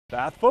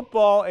Bath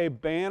football, a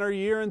banner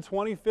year in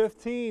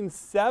 2015,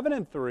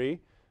 7-3,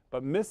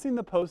 but missing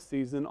the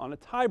postseason on a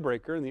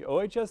tiebreaker in the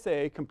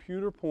OHSAA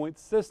computer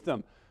points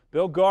system.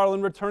 Bill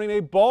Garland returning a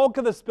bulk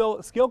of the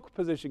skill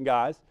position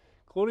guys,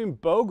 including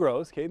Bo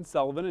Gross, Caden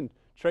Sullivan, and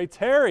Trey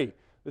Terry,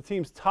 the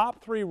team's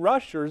top 3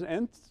 rushers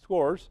and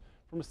scorers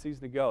from a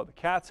season ago. The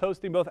Cats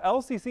hosting both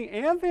LCC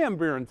and Van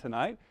Buren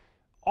tonight.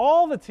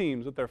 All the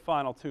teams with their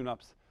final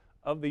tune-ups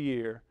of the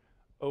year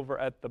over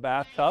at the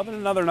Bathtub. And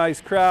another nice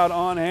crowd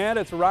on hand.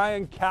 It's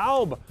Ryan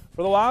Kalb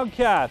for the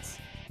Wildcats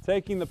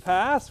taking the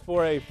pass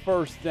for a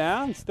first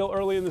down. Still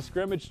early in the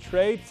scrimmage,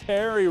 Trey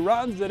Terry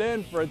runs it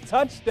in for a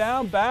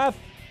touchdown. Bath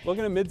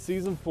looking at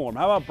midseason form.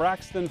 How about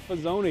Braxton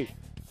Fazzoni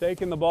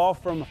taking the ball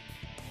from,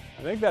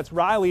 I think that's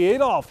Riley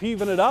Adolph,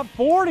 heaving it up.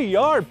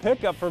 40-yard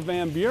pickup for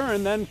Van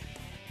Buren. Then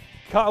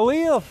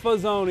Khalil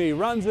Fazzoni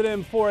runs it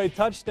in for a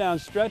touchdown,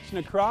 stretching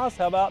across.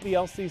 How about the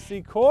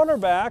LCC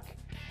quarterback?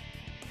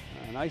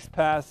 A nice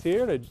pass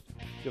here to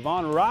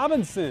Javon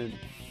Robinson.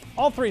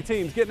 All 3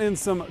 teams getting in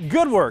some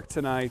good work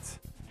tonight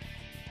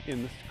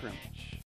in the scrimmage.